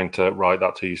passed down to, right,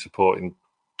 that's who you support in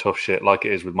tough shit, like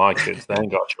it is with my kids. They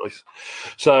ain't got a choice.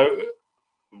 So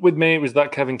with me, it was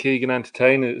that Kevin Keegan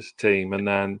Entertainers team, and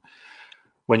then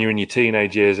when you're in your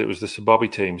teenage years, it was the Sir Bobby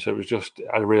team. So it was just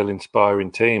a real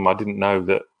inspiring team. I didn't know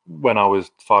that when I was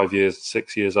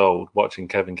 6 years old, watching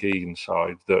Kevin Keegan's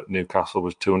side, that Newcastle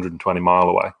was 220 mile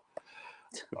away.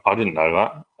 I didn't know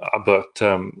that, but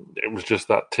it was just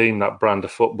that team, that brand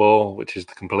of football, which is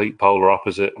the complete polar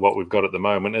opposite of what we've got at the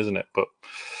moment, isn't it? But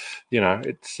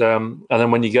it's and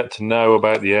then when you get to know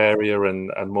about the area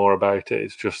and more about it,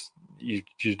 it's just you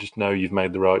just know you've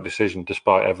made the right decision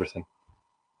despite everything.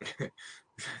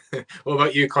 What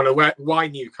about you, Connor? Why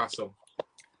Newcastle?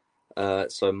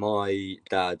 So my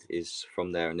dad is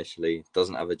from there initially.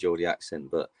 Doesn't have a Geordie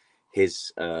accent, but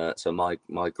his so my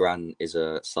gran is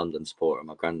a Sunderland supporter.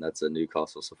 My granddad's a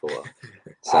Newcastle supporter.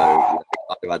 So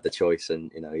I've had the choice, and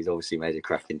he's obviously made a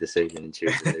cracking decision in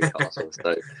choosing Newcastle.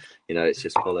 So it's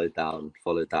just followed down.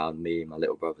 Me and my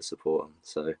little brother support him.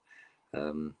 So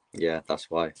that's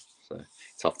why. So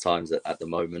tough times at the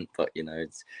moment, but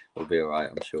it'll be all right,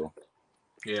 I'm sure.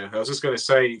 Yeah, I was just going to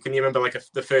say, can you remember like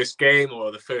the first game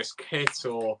or the first kit,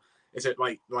 or is it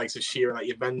like of Shearer that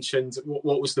you mentioned?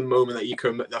 What was the moment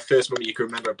that first moment you can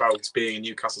remember about being a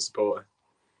Newcastle supporter?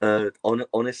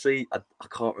 Honestly, I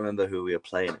can't remember who we were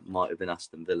playing. It might have been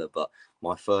Aston Villa, but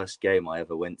my first game I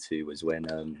ever went to was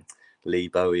when Lee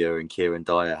Bowyer and Kieran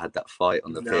Dyer had that fight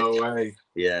on the pitch. No way.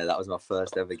 Yeah, that was my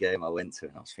first ever game I went to,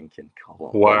 and I was thinking,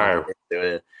 God, wow.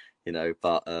 But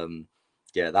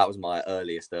that was my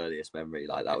earliest memory.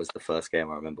 Like, that was the first game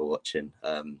I remember watching.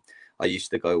 I used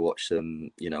to go watch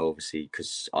them, obviously,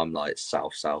 because I'm like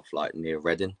south, like near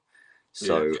Reading.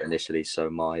 So initially,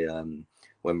 my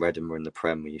when Reading were in the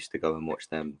Prem, we used to go and watch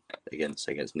them against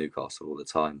Newcastle all the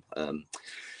time.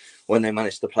 When they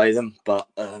managed to play them, but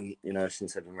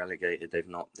since they've been relegated, they've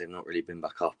not really been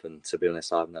back up. And to be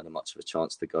honest, I haven't had much of a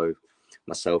chance to go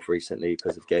myself recently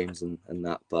because of games and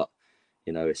that. But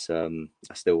it's I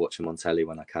still watch them on telly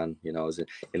when I can. I was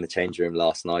in the changing room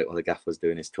last night while the gaffer was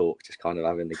doing his talk, just kind of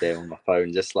having the game on my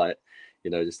phone, just like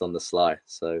just on the sly.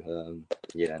 So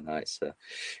it's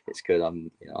good.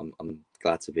 I'm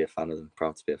glad to be a fan of them,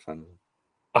 proud to be a fan of them.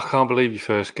 I can't believe your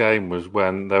first game was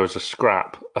when there was a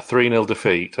scrap, a 3-0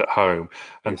 defeat at home,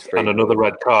 and another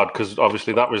red card, because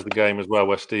obviously that was the game as well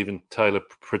where Stephen Taylor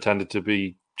pretended to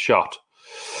be shot.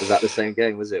 Was that the same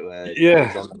game? Was it where Yeah,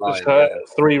 it was on the line?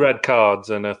 just 3 red cards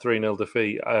and a 3-0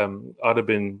 defeat. I'd have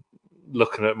been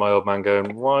looking at my old man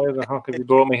going, "Why the heck have you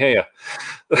brought me here?"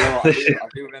 No, I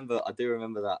do remember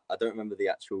that. I don't remember the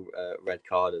actual red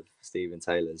card of Stephen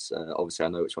Taylor's. Obviously, I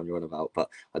know which one you're on about, but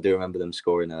I do remember them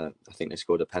scoring I think they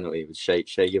scored a penalty with Shea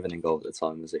Given in goal at the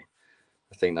time, was he?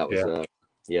 I think that was.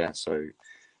 So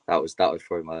that was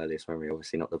probably my earliest memory.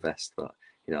 Obviously, not the best, but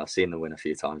I've seen them win a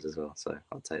few times as well, so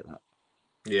I'll take that.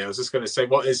 Yeah, I was just going to say,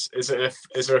 what is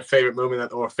there a favourite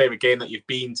moment or a favourite game that you've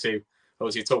been to?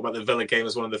 Obviously, you talk about the Villa game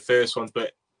as one of the first ones,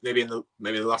 but maybe the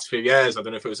last few years, I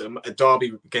don't know if it was a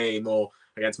derby game or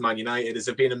against Man United. Has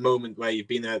there been a moment where you've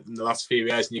been there in the last few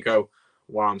years and you go,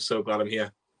 "Wow, I'm so glad I'm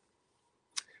here"?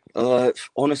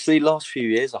 Honestly, last few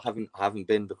years I haven't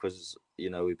been because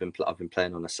I've been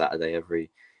playing on a Saturday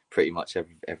pretty much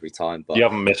every time. But you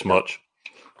haven't missed much.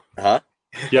 Huh?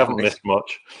 You haven't missed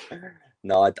much.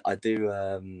 No, I do.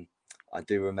 I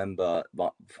do remember.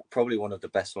 Probably one of the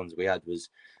best ones we had was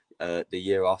the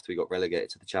year after we got relegated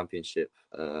to the Championship,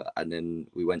 and then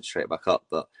we went straight back up.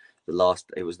 But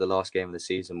it was the last game of the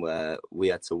season where we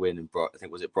had to win, and I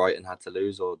think was it Brighton had to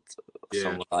lose or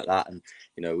something like that, and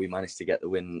we managed to get the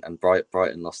win, and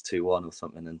Brighton lost 2-1 or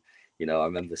something, and I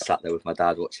remember sat there with my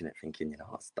dad watching it, thinking,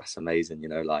 that's amazing,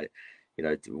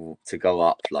 to go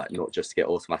up, like not just to get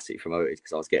automatically promoted,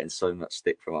 because I was getting so much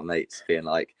stick from my mates, being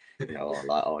like, you're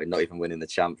not even winning the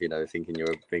champ, thinking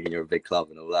you're a big club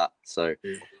and all that. So,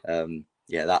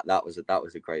 that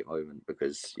was a great moment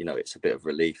because it's a bit of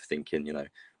relief thinking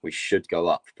we should go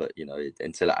up, but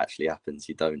until it actually happens,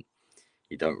 you don't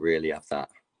really have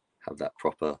that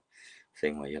proper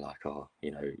thing where you're like,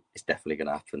 it's definitely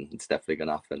gonna happen,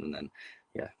 and then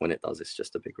when it does, it's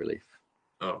just a big relief.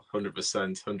 Oh,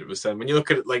 100%. When you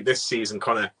look at it like this season,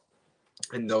 Connor,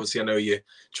 and obviously I know you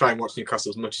try and watch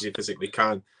Newcastle as much as you physically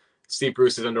can. Steve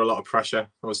Bruce is under a lot of pressure.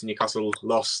 Obviously, Newcastle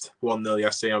lost 1-0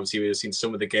 yesterday. Obviously, we've seen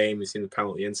some of the game. We've seen the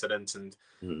penalty incident, and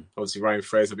obviously Ryan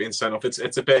Fraser being sent off.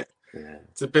 It's a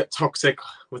bit toxic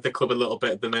with the club a little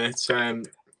bit at the minute.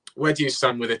 Where do you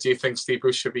stand with it? Do you think Steve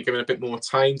Bruce should be given a bit more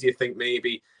time? Do you think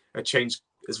maybe a change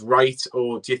is right,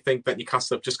 or do you think that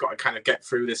Newcastle have just got to kind of get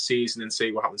through this season and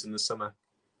see what happens in the summer?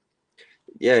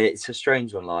 Yeah, it's a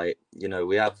strange one. Like,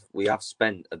 we have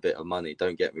spent a bit of money.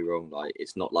 Don't get me wrong. Like,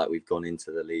 it's not like we've gone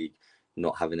into the league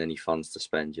not having any funds to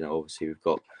spend. Obviously we've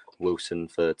got Wilson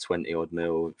for 20 odd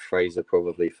mil, Fraser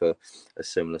probably for a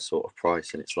similar sort of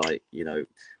price, and it's like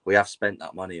we have spent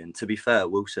that money. And to be fair,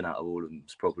 Wilson out of all of them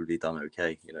has probably done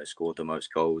okay. Scored the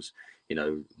most goals.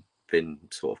 Been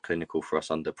sort of clinical for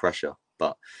us under pressure,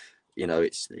 but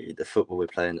it's the football we're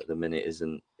playing at the minute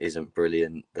isn't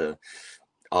brilliant.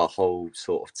 Our whole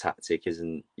sort of tactic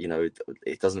isn't,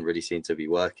 it doesn't really seem to be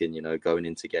working, going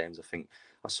into games. I think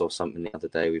I saw something the other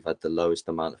day. We've had the lowest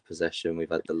amount of possession.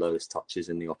 We've had the lowest touches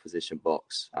in the opposition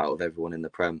box out of everyone in the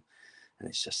Prem. And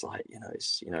it's just like,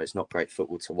 it's not great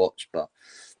football to watch. But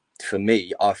for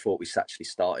me, I thought we actually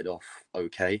started off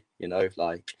okay,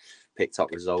 picked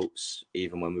up results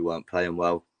even when we weren't playing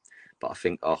well. But I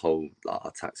think our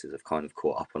tactics have kind of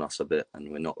caught up on us a bit,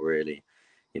 and we're not really,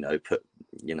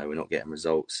 we're not getting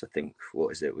results. I think, what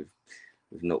is it? We've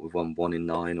won 1 in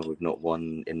 9, or we've not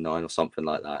won in 9 or something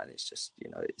like that. And it's just,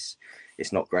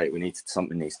 it's not great.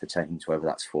 Something needs to change, whether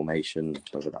that's formation,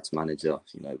 whether that's manager,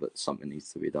 but something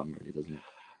needs to be done, really, doesn't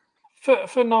it?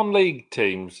 For non-league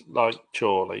teams like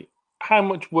Chorley, how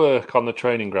much work on the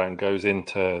training ground goes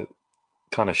into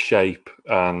kind of shape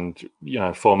and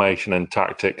formation and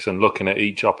tactics and looking at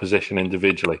each opposition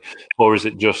individually, or is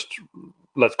it just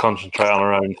let's concentrate on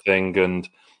our own thing and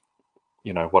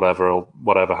whatever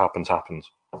happens?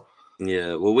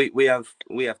 Yeah, well, we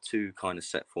have 2 kind of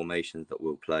set formations that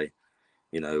we'll play.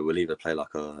 We'll either play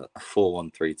like a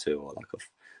 4-1-3-2 or like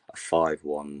a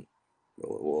 5-1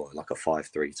 or like a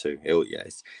 5-3-2.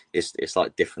 It's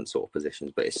like different sort of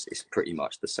positions, but it's pretty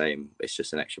much the same. It's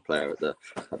just an extra player at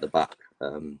the back.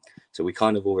 So we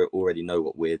kind of already know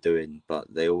what we're doing,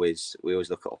 but we always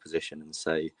look at opposition and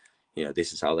say,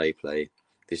 this is how they play,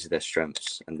 this is their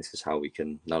strengths, and this is how we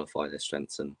can nullify their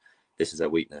strengths, and this is their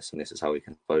weakness, and this is how we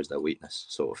can expose their weakness,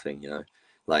 sort of thing.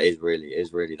 Like it's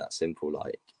really that simple.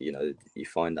 Like you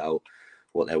find out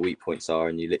what their weak points are,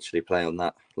 and you literally play on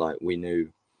that. Like we knew,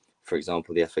 for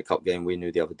example, the FA Cup game, we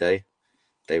knew the other day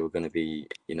they were going to be,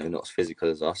 not as physical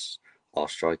as us. Our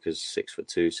striker's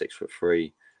 6'2",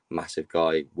 6'3", massive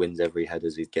guy, wins every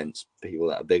headers against people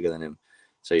that are bigger than him.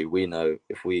 So we know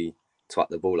if we twat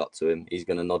the ball up to him, he's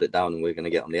going to nod it down, and we're going to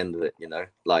get on the end of it.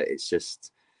 Like it's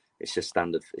just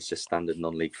standard. It's just standard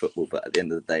non-league football. But at the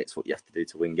end of the day, it's what you have to do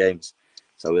to win games.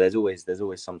 So there's always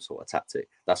some sort of tactic.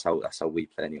 That's how we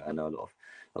play anyway. I know a lot of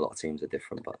a lot of teams are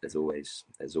different, but there's always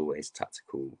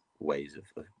tactical ways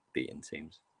of beating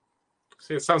teams.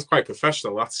 See, it sounds quite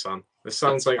professional, that, Sam. It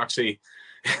sounds like actually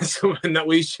something that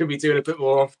we should be doing a bit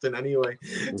more often anyway,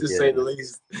 to say the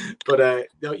least. But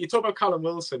you talk about Callum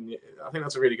Wilson. I think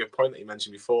that's a really good point that you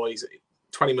mentioned before. He's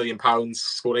 £20 million,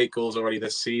 scored 8 goals already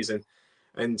this season.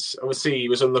 And obviously he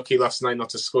was unlucky last night not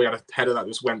to score. He had a header that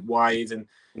just went wide. And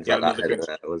he had another good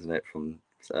header, wasn't it, from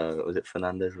was it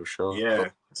Fernandez or Shaw? Yeah,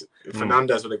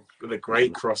 Fernandez with a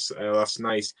great cross last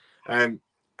night.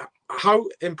 How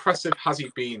impressive has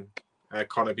he been,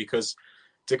 Connor? Because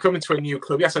to come into a new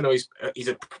club, yes, I know he's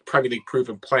a Premier League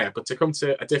proven player, but to come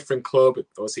to a different club,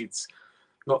 obviously it's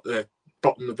not the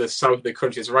bottom of the south of the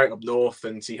country, it's right up north,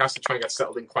 and he has to try and get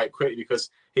settled in quite quickly because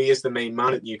he is the main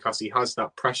man at Newcastle. He has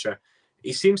that pressure.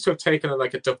 He seems to have taken it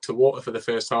like a duck to water for the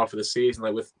first half of the season,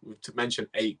 like with to mention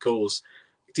 8 goals.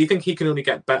 Do you think he can only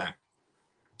get better?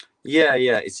 Yeah,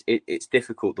 it's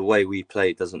difficult. The way we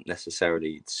play doesn't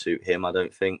necessarily suit him, I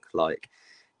don't think. Like,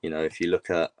 if you look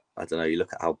at, you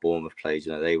look at how Bournemouth played.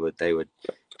 They were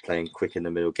playing quick in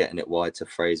the middle, getting it wide to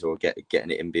Fraser, or getting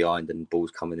it in behind, and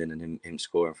balls coming in and him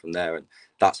scoring from there. And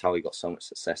that's how he got so much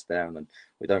success there. And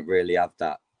we don't really have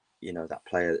that, that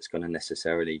player that's going to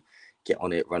necessarily get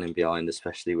on it, running behind,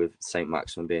 especially with St.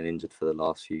 Maximin being injured for the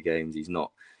last few games. He's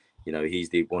not. He's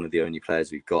one of the only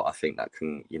players we've got, I think, that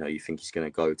can, you think he's going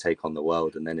to go take on the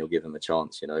world, and then he'll give him a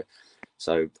chance,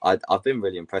 So I've been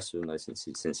really impressed with him though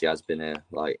since he has been here.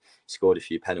 Like, he scored a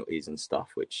few penalties and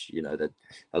stuff, which, that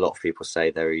a lot of people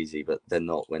say they're easy, but they're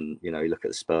not. When, you look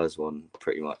at the Spurs one,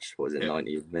 pretty much,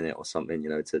 90th minute or something,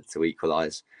 to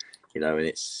equalise, and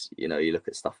it's, you look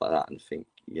at stuff like that and think,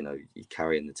 you're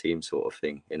carrying the team sort of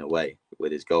thing in a way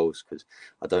with his goals, because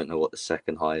I don't know what the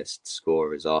second highest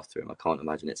scorer is after him. I can't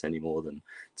imagine it's any more than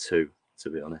 2, to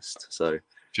be honest. So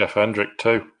Jeff Hendrick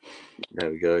too.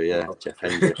 There we go. Yeah, wow. Jeff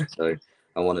Hendrick. So,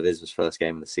 and one of his was first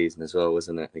game of the season as well,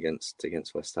 wasn't it,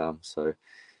 against West Ham? So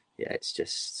yeah, it's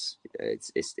just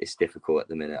it's difficult at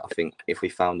the minute. I think if we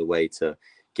found a way to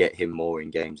get him more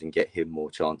in games and get him more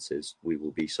chances, we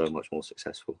will be so much more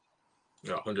successfhave.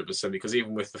 Yeah, 100%. Because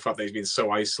even with the fact that he's been so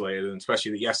isolated, and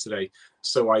especially yesterday,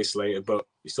 so isolated, but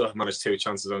he still have managed 2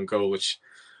 chances on goal, which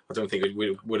I don't think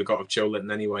we would have got of Joe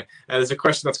Linton anyway. There's a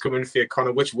question that's come in for you,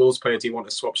 Connor. Which Wolves player do you want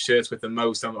to swap shirts with the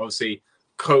most? Obviously,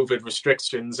 COVID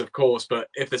restrictions, of course, but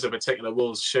if there's a particular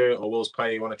Wolves shirt or Wolves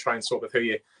player you want to try and swap with,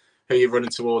 who you're running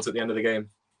towards at the end of the game?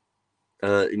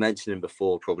 You mentioned him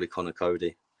before, probably Connor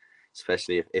Cody,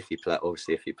 especially if he play.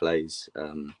 Obviously, if he plays,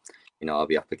 I'll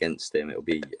be up against him. It'll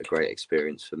be a great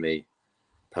experience for me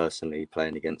personally,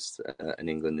 playing against an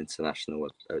England international,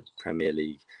 a Premier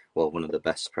League, one of the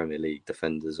best Premier League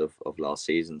defenders of last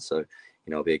season. So,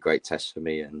 it'll be a great test for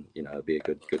me, and it'll be a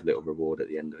good little reward at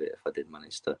the end of it if I did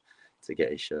manage to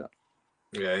get his shirt.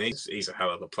 Yeah, and he's a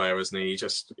hell of a player, isn't he?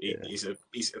 He's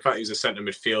in fact, he's a centre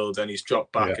midfield, and he's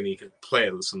dropped back and he can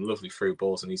play some lovely through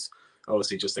balls, and he's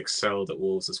obviously just excelled at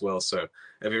Wolves as well. So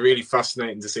it'll be really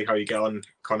fascinating to see how you get on,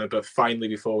 Connor. But finally,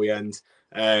 before we end,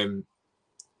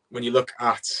 when you look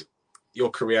at your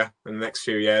career in the next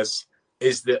few years,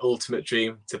 is the ultimate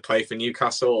dream to play for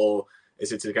Newcastle, or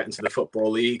is it to get into the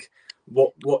Football League?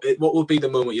 What will be the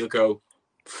moment you'll go,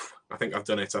 I think I've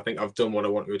done it. I think I've done what I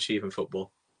want to achieve in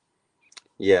football?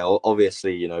 Yeah,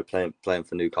 obviously, playing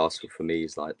for Newcastle for me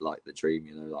is like the dream.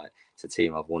 Like, it's a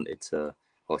team I've wanted to,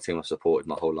 or a team I've supported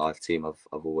my whole life. Team I've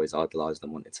always idolised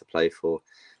and wanted to play for.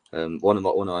 One of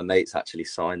my mates actually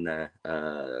signed there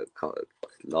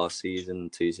last season,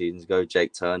 2 seasons ago.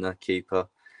 Jake Turner, keeper.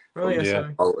 Oh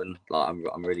yeah, Bolton. Like,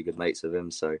 I'm really good mates with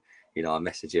him, so I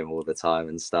message him all the time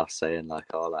and stuff, saying like,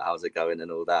 how's it going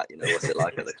and all that. What's it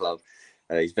like at the club?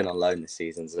 He's been on loan this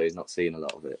season, so he's not seen a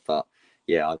lot of it, but.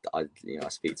 Yeah, I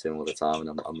speak to him all the time,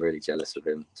 and I'm really jealous of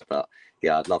him. But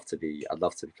yeah, I'd love to be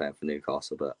playing for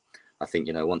Newcastle. But I think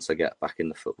once I get back in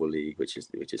the Football League, which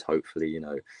is hopefully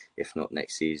if not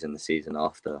next season, the season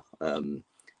after,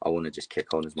 I want to just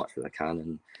kick on as much as I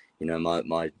can. And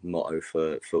my motto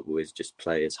for football is just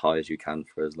play as high as you can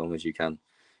for as long as you can.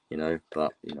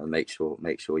 But make sure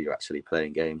you're actually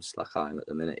playing games like I am at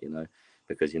the minute.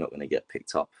 Because you're not going to get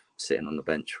picked up sitting on the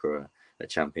bench for a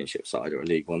Championship side or a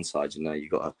League One side. You've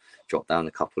got to drop down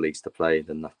a couple leagues to play,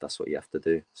 then that's what you have to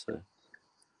do. So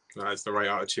that's the right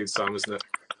attitude, Sam, isn't it?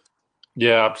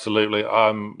 Yeah, absolutely.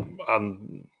 And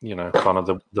kind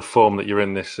of the form that you're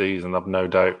in this season, I've no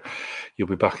doubt you'll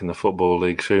be back in the Football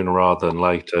League sooner rather than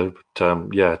later.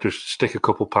 But just stick a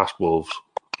couple past Wolves.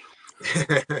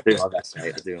 I do my best,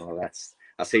 mate. I do my best.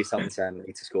 I see someone saying I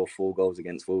need to score 4 goals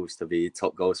against Wolves to be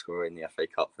top goal scorer in the FA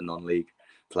Cup for non-league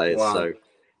players. Wow. So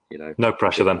No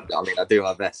pressure then. I mean, I do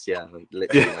my best. Yeah,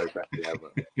 literally no pressure. Yeah,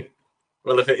 but.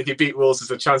 Well, if you beat Wolves,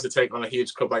 there's a chance to take on a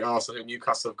huge club like Arsenal, who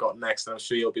Newcastle have got next, and I'm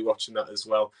sure you'll be watching that as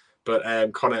well. But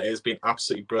Connor, it has been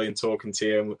absolutely brilliant talking to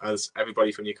you. And as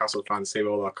everybody from Newcastle fans here,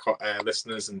 all our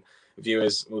listeners and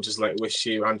viewers, will just wish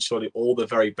you and Chorley all the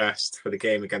very best for the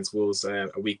game against Wolves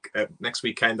next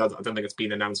weekend. I don't think it's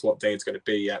been announced what day it's going to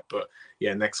be yet, but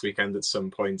yeah, next weekend at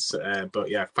some point. But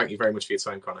yeah, thank you very much for your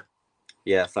time, Connor.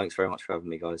 Yeah, thanks very much for having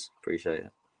me, guys. Appreciate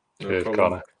it. Cheers,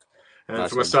 Connor. And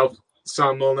for myself,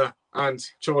 Sam Milner, and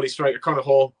Chorley striker Connor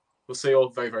Hall, we'll see you all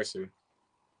very, very soon.